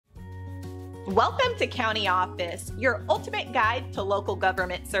Welcome to County Office, your ultimate guide to local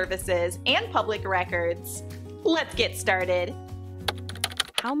government services and public records. Let's get started.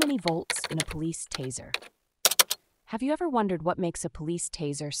 How many volts in a police taser? Have you ever wondered what makes a police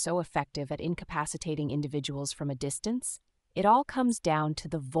taser so effective at incapacitating individuals from a distance? It all comes down to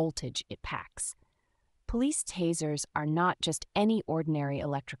the voltage it packs. Police tasers are not just any ordinary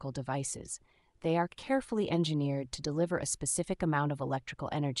electrical devices. They are carefully engineered to deliver a specific amount of electrical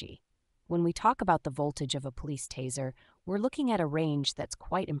energy. When we talk about the voltage of a police taser, we're looking at a range that's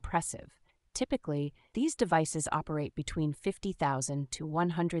quite impressive. Typically, these devices operate between 50,000 to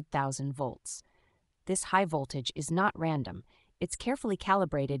 100,000 volts. This high voltage is not random. It's carefully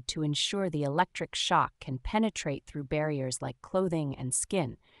calibrated to ensure the electric shock can penetrate through barriers like clothing and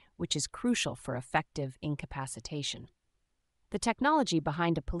skin, which is crucial for effective incapacitation. The technology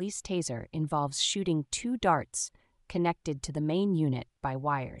behind a police taser involves shooting two darts connected to the main unit by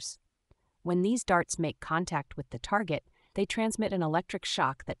wires. When these darts make contact with the target, they transmit an electric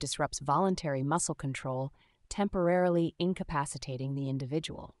shock that disrupts voluntary muscle control, temporarily incapacitating the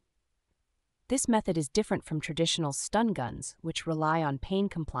individual. This method is different from traditional stun guns, which rely on pain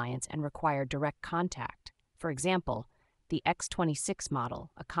compliance and require direct contact. For example, the X26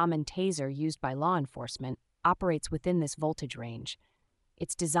 model, a common taser used by law enforcement, operates within this voltage range.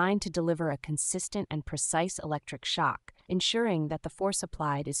 It's designed to deliver a consistent and precise electric shock, ensuring that the force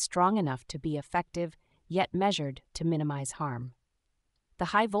applied is strong enough to be effective, yet measured to minimize harm. The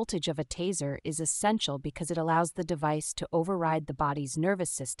high voltage of a taser is essential because it allows the device to override the body's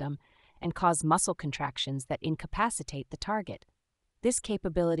nervous system and cause muscle contractions that incapacitate the target. This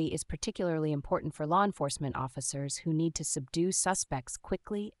capability is particularly important for law enforcement officers who need to subdue suspects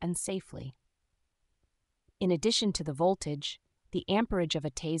quickly and safely. In addition to the voltage, the amperage of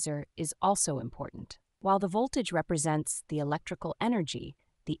a taser is also important. While the voltage represents the electrical energy,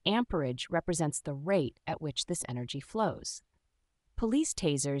 the amperage represents the rate at which this energy flows. Police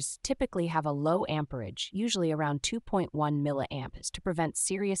tasers typically have a low amperage, usually around 2.1 milliamps, to prevent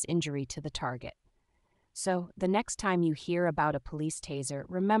serious injury to the target. So, the next time you hear about a police taser,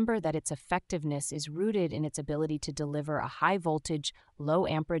 remember that its effectiveness is rooted in its ability to deliver a high-voltage,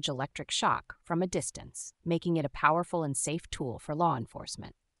 low-amperage electric shock from a distance, making it a powerful and safe tool for law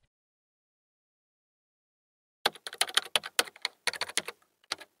enforcement.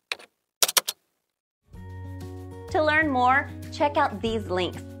 To learn more, check out these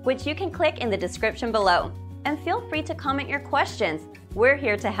links, which you can click in the description below. And feel free to comment your questions. We're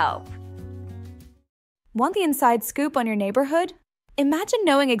here to help. Want the inside scoop on your neighborhood? Imagine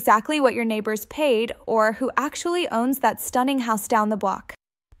knowing exactly what your neighbors paid or who actually owns that stunning house down the block.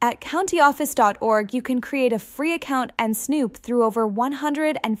 At countyoffice.org, you can create a free account and snoop through over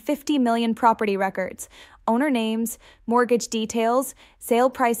 150 million property records, owner names, mortgage details, sale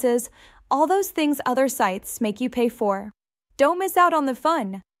prices, all those things other sites make you pay for. Don't miss out on the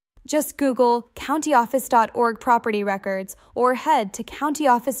fun. Just Google countyoffice.org property records or head to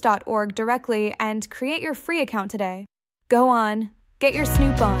countyoffice.org directly and create your free account today. Go on, get your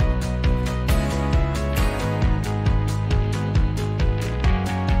snoop on.